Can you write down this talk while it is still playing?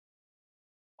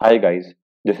Hi guys,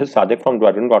 this is Sadik from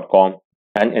Dwarven.com,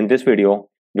 and in this video,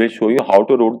 we'll show you how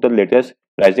to root the latest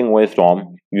RisingOS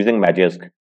ROM using Magisk.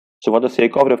 So for the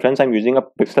sake of reference, I'm using a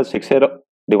Pixel 6a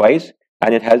device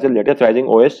and it has the latest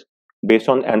RisingOS based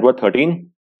on Android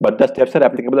 13, but the steps are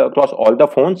applicable across all the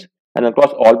phones and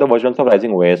across all the versions of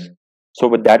RisingOS. So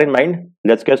with that in mind,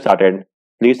 let's get started.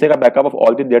 Please take a backup of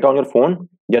all the data on your phone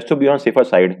just to be on safer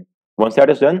side. Once that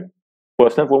is done,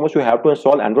 first and foremost, you have to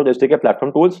install Android SDK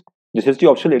platform tools. This is the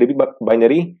optional ADB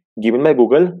binary given by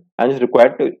Google and is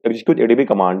required to execute ADB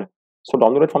command. So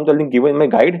download it from the link given in my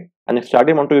guide and extract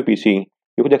him onto your PC.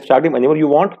 You could extract him anywhere you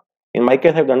want. In my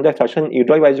case, I've done the extraction in E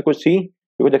drive. As you could see,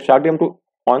 you could extract him to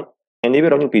on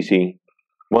anywhere on your PC.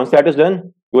 Once that is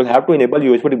done, you will have to enable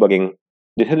USB debugging.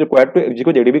 This is required to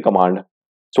execute ADB command.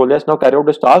 So let's now carry out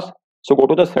this task. So go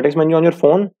to the settings menu on your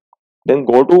phone, then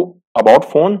go to about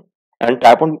phone and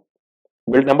tap on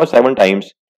build number 7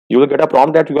 times. You will get a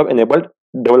prompt that you have enabled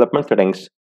development settings.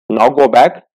 Now go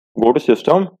back, go to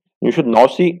system. You should now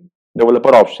see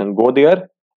developer option. Go there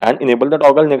and enable the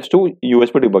toggle next to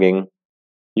USB debugging.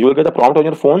 You will get a prompt on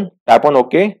your phone. Tap on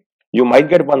OK. You might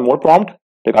get one more prompt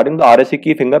regarding the RSA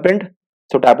key fingerprint.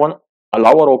 So tap on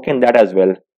allow or OK in that as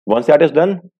well. Once that is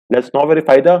done, let's now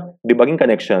verify the debugging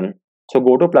connection. So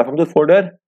go to platform tools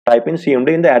folder, type in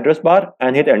CMD in the address bar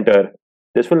and hit enter.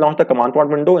 This will launch the command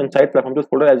prompt window inside platform tools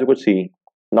folder as you could see.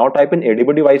 Now type in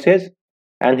ADB devices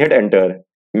and hit enter.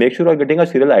 Make sure you are getting a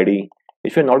serial ID.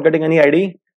 If you are not getting any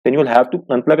ID, then you will have to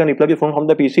unplug and replug your phone from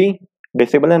the PC,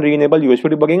 disable and re-enable USB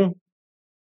debugging,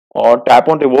 or tap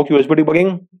on revoke USB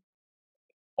debugging,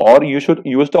 or you should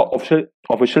use the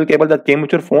official cable that came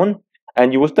with your phone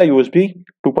and use the USB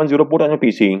 2.0 port on your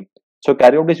PC. So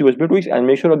carry out this USB tweaks and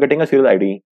make sure you are getting a serial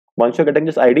ID. Once you are getting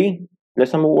this ID,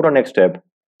 let's move over to the next step.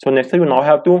 So next step, you now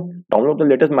have to download the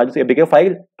latest Magisk APK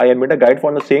file. I have made a guide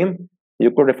for the same.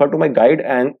 You could refer to my guide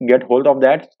and get hold of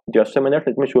that. Just a minute,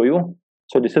 let me show you.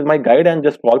 So this is my guide and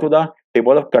just scroll to the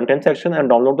table of content section and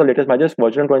download the latest Magisk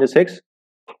version 26.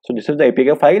 So this is the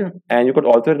APK file and you could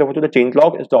also refer to the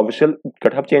changelog. It's the official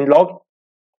GitHub changelog.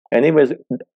 Anyways,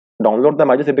 download the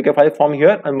Magisk APK file from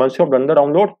here and once you have done the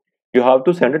download, you have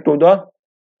to send it to the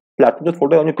platform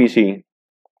folder on your PC.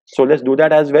 So let's do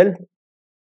that as well.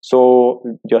 So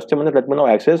just a minute, let me know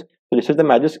access. So this is the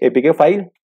Magisk APK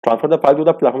file. Transfer the file to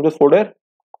the platform tools folder,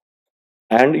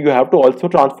 and you have to also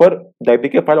transfer the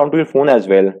APK file onto your phone as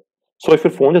well. So if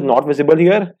your phone is not visible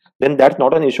here, then that's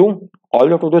not an issue. All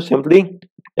you have to do is simply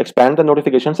expand the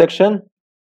notification section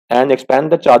and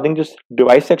expand the charging this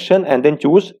device section, and then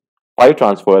choose file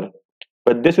transfer.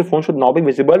 But this your phone should now be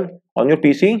visible on your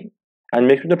PC, and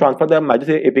make sure to transfer the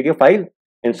Magisk APK file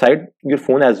inside your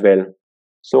phone as well.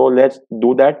 So let's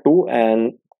do that too,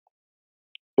 and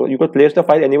so you could place the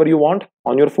file anywhere you want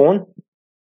on your phone.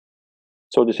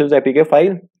 So this is the APK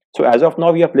file. So as of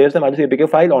now, we have placed the Magisk APK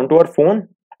file onto our phone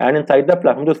and inside the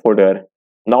platform tools folder.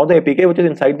 Now the APK which is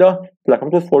inside the platform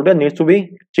tools folder needs to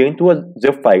be changed to a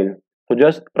zip file. So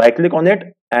just right click on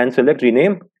it and select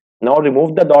rename. Now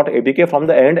remove the .apk from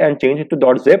the end and change it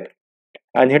to .zip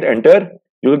and hit enter.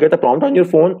 You will get a prompt on your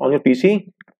phone, on your PC,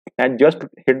 and just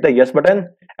hit the yes button,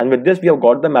 and with this we have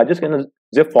got the Magisk in a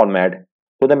zip format.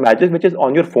 So the Magisk which is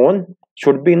on your phone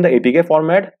should be in the APK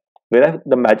format, whereas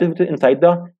the Magisk which is inside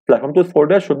the platform tools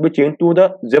folder should be changed to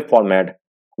the zip format.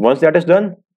 Once that is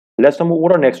done, let's now move over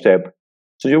to the next step.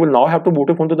 So you will now have to boot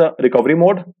your phone to the recovery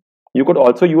mode. You could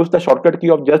also use the shortcut key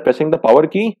of just pressing the power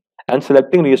key and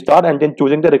selecting restart and then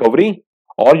choosing the recovery,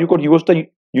 or you could use the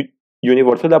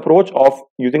universal approach of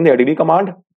using the ADB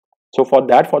command. So for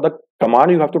that, for the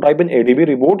command, you have to type in ADB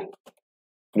reboot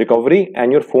recovery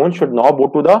and your phone should now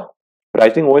boot to the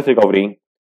RisingOS recovery.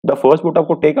 The first boot up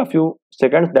could take a few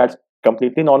seconds. That's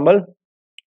completely normal.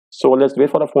 So let's wait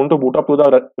for the phone to boot up to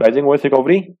the RisingOS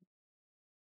recovery,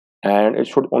 and it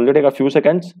should only take a few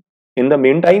seconds. In the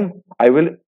meantime, I will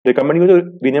recommend you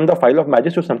to rename the file of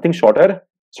Magisk to something shorter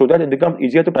so that it becomes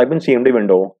easier to type in CMD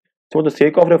window. So for the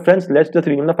sake of reference, let's just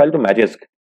rename the file to Magisk.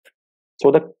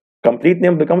 So the complete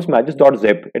name becomes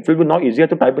magisk.zip. It will be now easier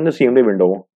to type in the CMD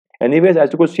window. Anyways,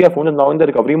 as you could see, our phone is now in the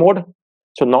recovery mode.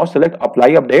 So now select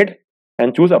apply update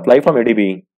and choose apply from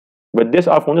ADB. With this,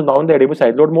 our phone is now in the ADB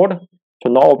sideload mode.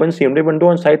 So now open CMD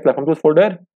window inside platform tools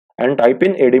folder and type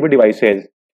in ADB devices.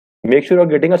 Make sure you're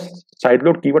getting a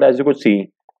sideload keyword as you could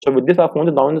see. So with this, our phone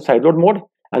is now in the sideload mode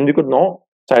and we could now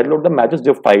sideload the Magisk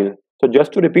zip file. So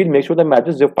just to repeat, make sure the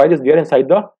Magisk zip file is there inside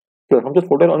the platform tools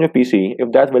folder on your PC.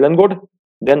 If that's well and good,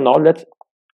 then now let's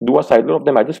do a sideload of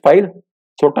the Magisk file.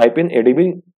 So type in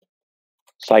ADB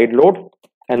sideload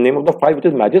and name of the file which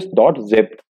is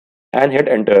magisk.zip and hit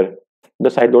enter. The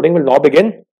sideloading will now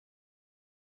begin.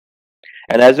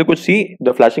 And as you could see,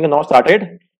 the flashing is now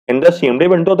started. In the CMD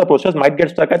window, the process might get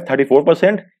stuck at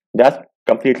 34%. That's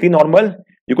completely normal.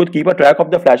 You could keep a track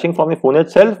of the flashing from your phone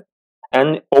itself.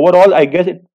 And overall, I guess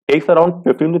it takes around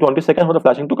 15 to 20 seconds for the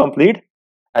flashing to complete.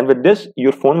 And with this,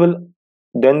 your phone will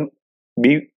then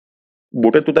be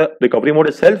booted to the recovery mode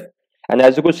itself. And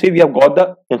as you could see, we have got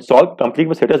the install complete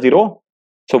with status 0.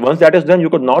 So once that is done, you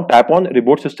could now tap on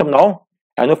reboot system now,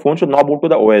 and your phone should now boot to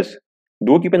the OS.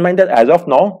 Do keep in mind that as of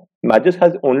now, Magisk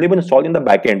has only been installed in the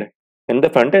backend. In the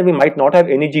front end, we might not have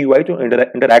any GUI to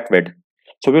interact with.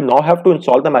 So we now have to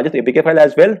install the Magisk APK file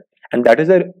as well. And that is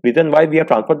the reason why we have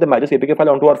transferred the Magisk APK file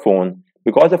onto our phone.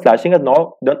 Because the flashing is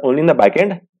now done only in the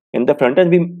backend. In the front end,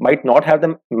 we might not have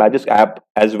the Magisk app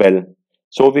as well.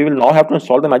 So we will now have to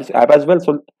install the Magisk app as well.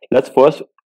 So let's first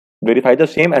verify the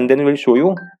same and then we'll show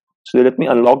you. So let me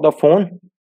unlock the phone.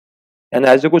 And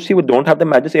as you could see, we don't have the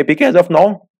Magisk APK as of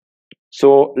now.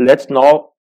 So let's now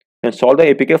install the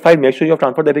APK file. Make sure you have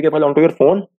transferred the APK file onto your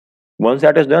phone. Once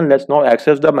that is done, let's now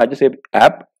access the Magisk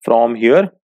app from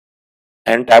here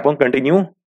and tap on continue,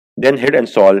 then hit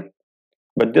install.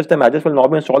 But this, the Magisk will now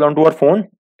be installed onto our phone.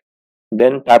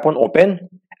 Then tap on open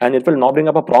and it will now bring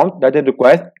up a prompt that it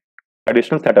requires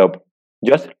additional setup.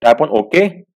 Just tap on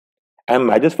OK and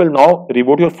Magisk will now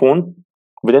reboot your phone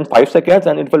within 5 seconds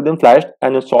and it will then flash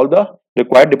and install the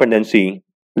required dependency.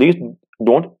 Please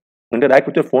don't interact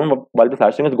with your phone while the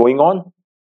flashing is going on.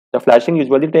 The flashing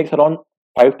usually takes around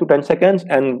 5 to 10 seconds,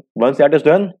 and once that is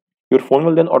done, your phone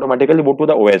will then automatically boot to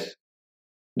the OS.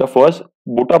 The first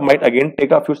boot up might again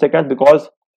take a few seconds because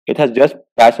it has just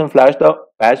patched and flashed the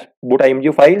patch boot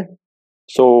img file.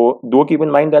 So do keep in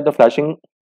mind that the flashing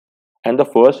and the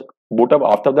first boot up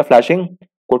after the flashing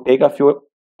could take a few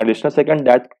additional seconds.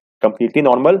 That's completely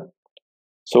normal.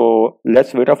 So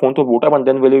let's wait our phone to boot up and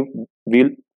then we'll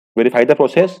verify the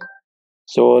process.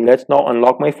 So let's now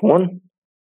unlock my phone,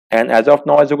 and as of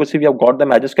now, as you can see, we have got the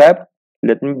Magisk app.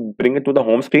 Let me bring it to the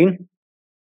home screen.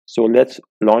 So let's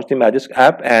launch the Magisk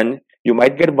app and you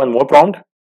might get one more prompt.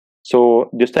 So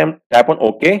this time tap on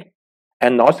OK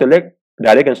and now select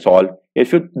direct install.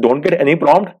 If you don't get any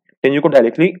prompt, then you could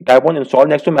directly tap on install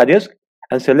next to Magisk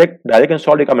and select direct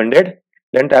install recommended.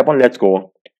 Then tap on let's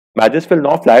go. Magisk will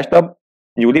now flash the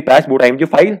newly patched boot img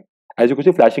file. As you can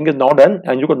see, flashing is now done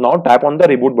and you could now tap on the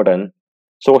reboot button.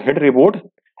 So hit reboot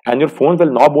and your phone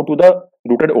will now boot to the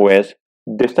rooted OS.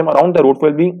 This time around, the root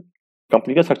will be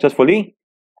completed successfully.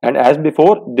 And as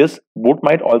before, this boot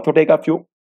might also take a few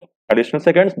additional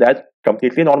seconds. That's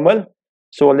completely normal.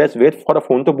 So let's wait for the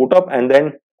phone to boot up and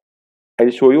then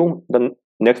I'll show you the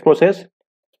next process.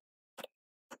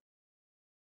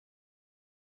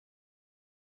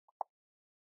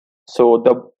 So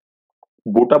the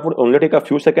boot up would only take a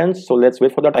few seconds. So let's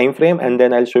wait for the time frame and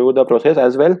then I'll show you the process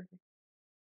as well.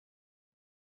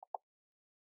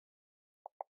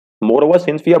 Moreover,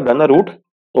 since we have done a root,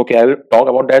 okay, I will talk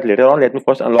about that later on. Let me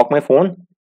first unlock my phone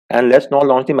and let's now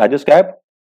launch the Magisk app.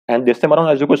 And this time around,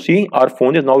 as you could see, our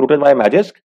phone is now rooted by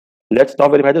Magisk. Let's now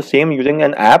verify the same using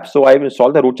an app. So I've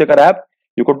installed the root checker app.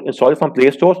 You could install it from Play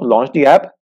Store, so launch the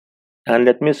app. And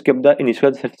let me skip the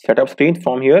initial setup screen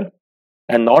from here.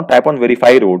 And now tap on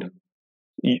verify root.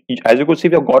 As you could see,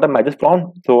 we have got a Magisk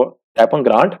prompt. So tap on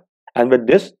grant. And with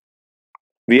this,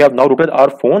 we have now rooted our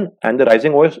phone and the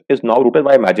RisingOS is now rooted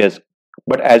by Magisk.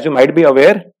 But as you might be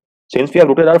aware, since we have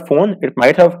rooted our phone, it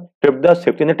might have tripped the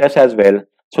SafetyNet test as well.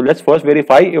 So let's first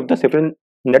verify if the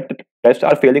SafetyNet tests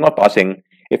are failing or passing.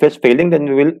 If it's failing, then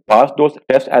we will pass those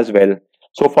tests as well.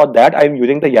 So for that, I'm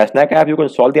using the Yasnak app. You can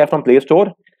install the app from Play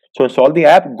Store. So install the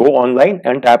app, go online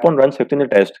and tap on run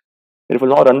SafetyNet test. It will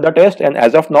now run the test, and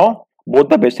as of now, both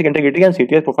the basic integrity and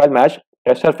CTS profile match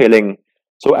tests are failing.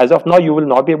 So as of now, you will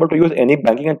not be able to use any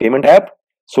banking and payment app.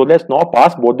 So let's now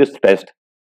pass both this test.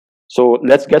 So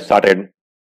let's get started.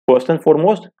 First and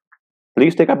foremost,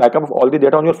 please take a backup of all the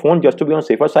data on your phone just to be on the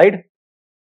safer side.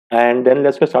 And then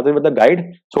let's get started with the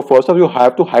guide. So first of all, you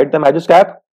have to hide the Magisk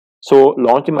app. So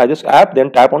launch the Magisk app,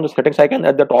 then tap on the settings icon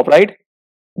at the top right.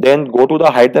 Then go to the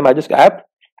hide the Magisk app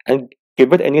and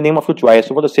give it any name of your choice.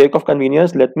 So for the sake of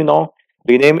convenience, let me now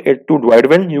rename it to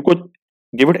Dwidwin. You could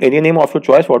give it any name of your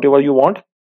choice, whatever you want.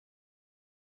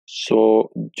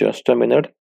 So just a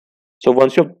minute. So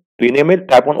once you rename it,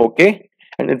 tap on OK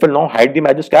and it will now hide the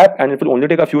Magisk app and it will only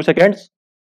take a few seconds.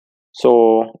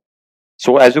 So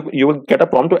as you will get a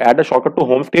prompt to add a shortcut to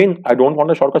home screen. I don't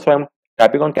want a shortcut, so I'm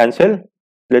tapping on cancel.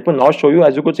 Let me now show you.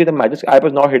 As you could see, the Magisk app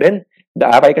is now hidden. The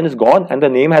app icon is gone and the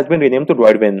name has been renamed to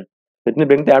Dwidwin. Let me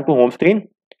bring the app to home screen.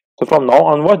 So from now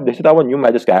onwards, this is our new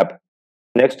Magisk app.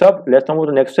 Next up, let's now move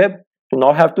to the next step. You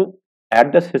now have to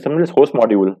add the system host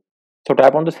module. So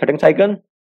tap on the settings icon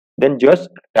then just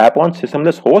tap on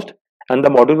systemless host and the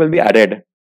module will be added.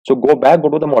 So go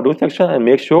to the module section and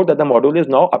make sure that the module is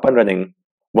now up and running.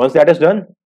 Once that is done,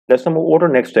 let's now move over to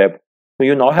the next step. So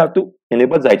you now have to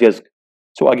enable Zygisk.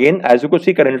 So again, as you could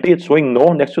see, currently it's showing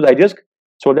no next to Zygisk.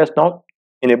 So let's now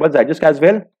enable Zygisk as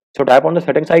well. So tap on the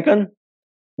settings icon.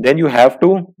 Then you have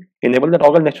to enable the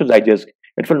toggle next to Zygisk.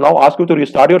 It will now ask you to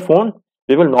restart your phone.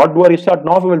 We will not do a restart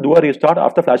now. We will do a restart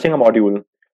after flashing a module.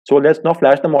 So let's now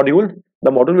flash the module. The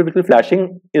module which will be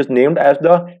flashing is named as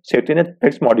the SafetyNet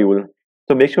Test module.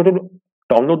 So make sure to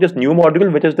download this new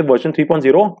module, which is the version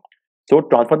 3.0. So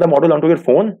transfer the module onto your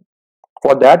phone.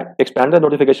 For that, expand the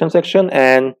notification section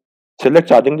and select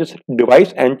charging this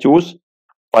device and choose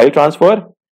file transfer,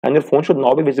 and your phone should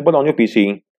now be visible on your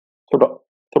PC. So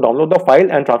download the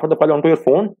file and transfer the file onto your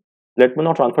phone. Let me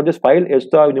now transfer this file. It's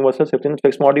the Universal SafetyNet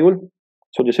Fix module.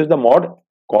 So this is the mod.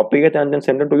 Copy it and then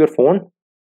send it to your phone.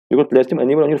 You could place them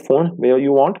anywhere on your phone where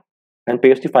you want and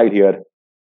paste the file here.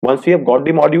 Once we have got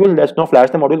the module, let's now flash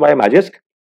the module via Magisk.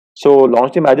 So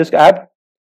launch the Magisk app.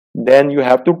 Then you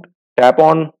have to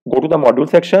go to the module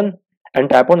section and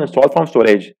tap on install from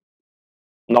storage.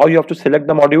 Now you have to select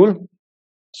the module.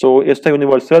 So it's the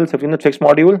Universal SafetyNet Fix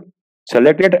module.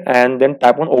 Select it and then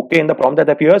tap on OK in the prompt that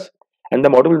appears, and the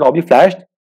module will now be flashed.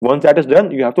 Once that is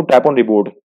done, you have to tap on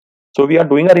reboot. So we are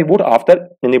doing a reboot after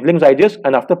enabling Zygisk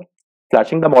and after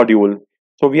flashing the module.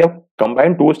 So we have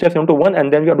combined two steps into one,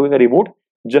 and then we are doing a reboot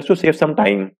just to save some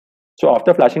time. So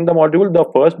after flashing the module, the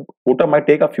first boot up might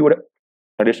take a few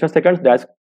additional seconds. That's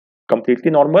completely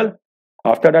normal.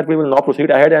 After that, we will now proceed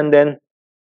ahead and then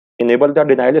enable the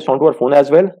denial list onto our phone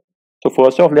as well. So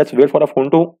first off, let's wait for our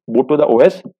phone to boot to the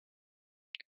OS.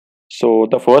 So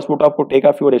the first boot up could take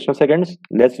a few additional seconds.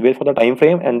 Let's wait for the time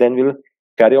frame and then we'll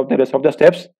carry out the rest of the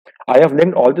steps. I have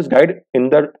linked all this guide in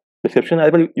the description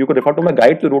as well. You could refer to my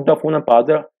guide to root the phone and pass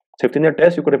the SafetyNet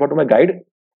test. You could refer to my guide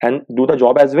and do the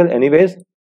job as well. Anyways,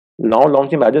 now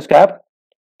launch the Magisk app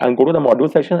and go to the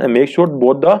module section and make sure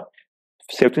both the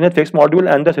SafetyNet Fix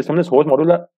module and the systemless host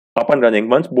module are up and running.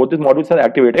 Once both these modules are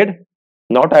activated,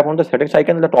 now tap on the settings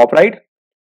icon in the top right,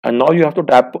 and now you have to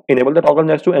enable the toggle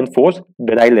next to enforce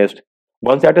denial list.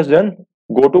 Once that is done,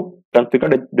 go to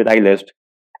configure denial list,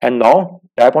 and now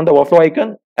tap on the overflow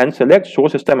icon and select show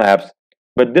system apps.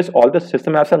 With this, all the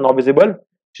system apps are now visible.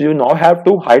 So you now have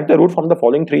to hide the root from the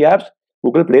following three apps: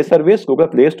 Google Play Service, Google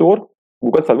Play Store,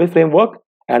 Google Service Framework,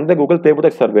 and the Google Play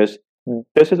Protect service.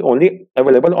 This is only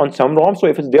available on some ROM. So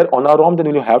if it's there on our ROM,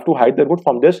 then you have to hide the root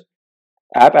from this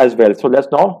app as well. So let's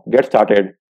now get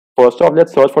started. First off,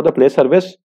 let's search for the Play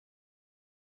service.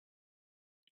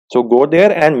 So go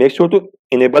there and make sure to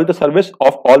enable the service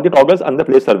of all the toggles on the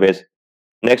Play service.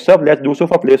 Next up, let's do so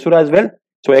for Play Store as well.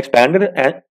 So expand it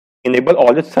and enable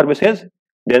all its services.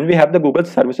 Then we have the Google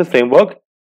Services Framework.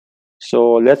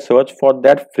 So let's search for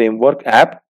that framework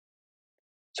app.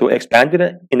 So expand it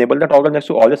and enable the toggle next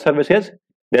to all the services.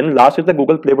 Then last is the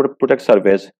Google Play Protect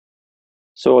service.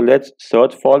 So let's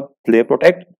search for Play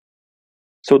Protect.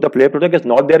 So the Play Protect is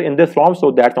not there in this ROM,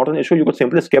 so that's not an issue. You could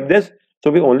simply skip this.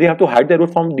 So we only have to hide the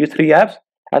root from these three apps,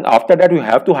 and after that you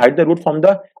have to hide the root from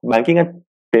the banking and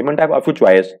payment app of your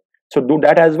choice. So do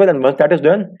that as well, and once that is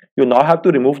done, you now have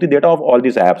to remove the data of all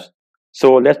these apps.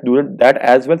 So let's do that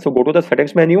as well. So go to the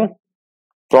settings menu.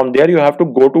 From there you have to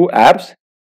go to apps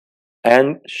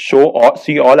and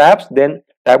see all apps. Then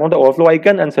tap on the overflow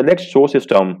icon and select show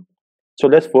system. So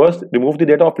let's first remove the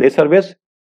data of Play service.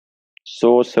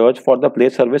 So search for the Play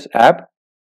service app,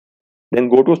 then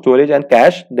go to storage and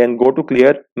cache, then go to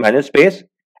clear manage space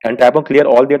and tap on clear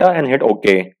all data and hit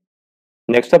OK.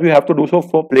 Next up, you have to do so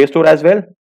for Play Store as well.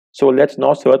 So let's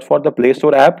now search for the Play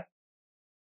Store app,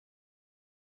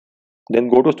 then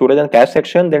go to storage and cache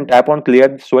section, then tap on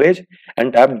clear storage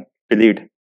and tap delete.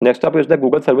 Next up is the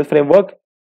Google Service Framework.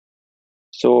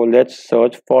 So let's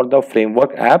search for the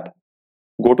framework app,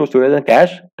 go to storage and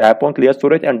cache, tap on clear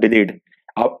storage and delete.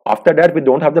 After that, we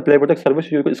don't have the Play Protect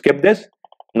service. You can skip this.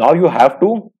 Now you have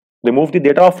to remove the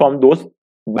data from those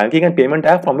banking and payment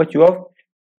apps from which you have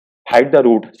hide the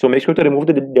root. So make sure to remove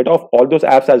the data of all those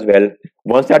apps as well.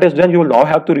 Once that is done, you will now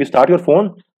have to restart your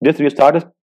phone. This restart is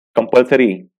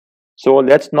compulsory. So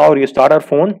let's now restart our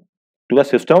phone to the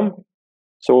system.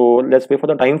 So let's wait for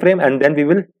the time frame and then we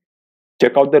will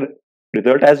check out the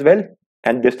result as well.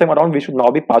 And this time around, we should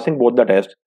now be passing both the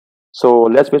tests. So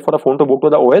let's wait for the phone to boot to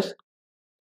the OS,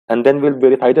 and then we'll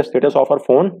verify the status of our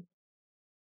phone.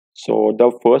 So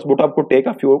the first boot up could take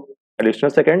a few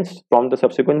additional seconds. From the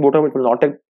subsequent boot up, it will not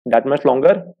take that much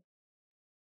longer,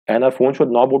 and our phone should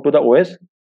now boot to the OS.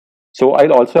 So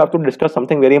I'll also have to discuss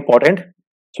something very important.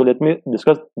 So let me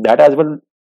discuss that as well.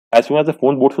 As soon as the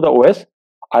phone boots to the OS,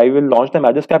 I will launch the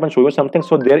Magisk app and show you something.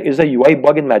 So there is a UI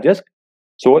bug in Magisk.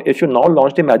 So if you now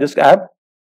launch the Magisk app,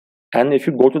 and if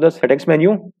you go to the settings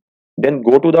menu, then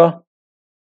go to the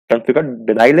configure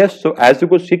deny list. So as you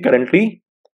could see, currently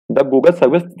the Google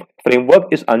service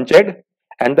framework is unchecked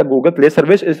and the Google Play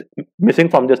service is missing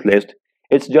from this list.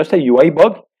 It's just a UI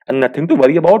bug and nothing to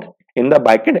worry about. In the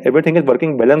backend, everything is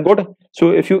working well and good.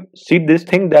 So if you see this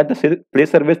thing that the Play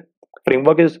service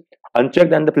framework is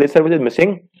unchecked and the Play service is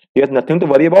missing, there's nothing to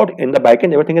worry about. In the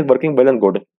backend, everything is working well and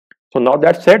good. So now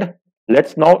that said,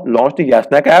 let's now launch the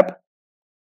Yasnak app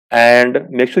and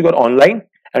make sure you're online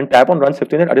and tap on run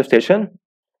SafetyNet attestation.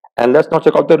 And let's now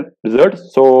check out the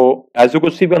results. So as you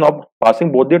could see, we are now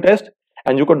passing both the test,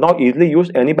 and you could now easily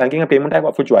use any banking and payment app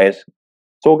of your choice.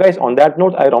 So guys, on that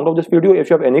note, I round off this video. If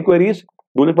you have any queries,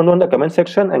 do let me know in the comment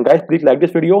section. And guys, please like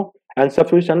this video and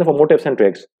subscribe to the channel for more tips and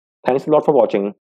tricks. Thanks a lot for watching.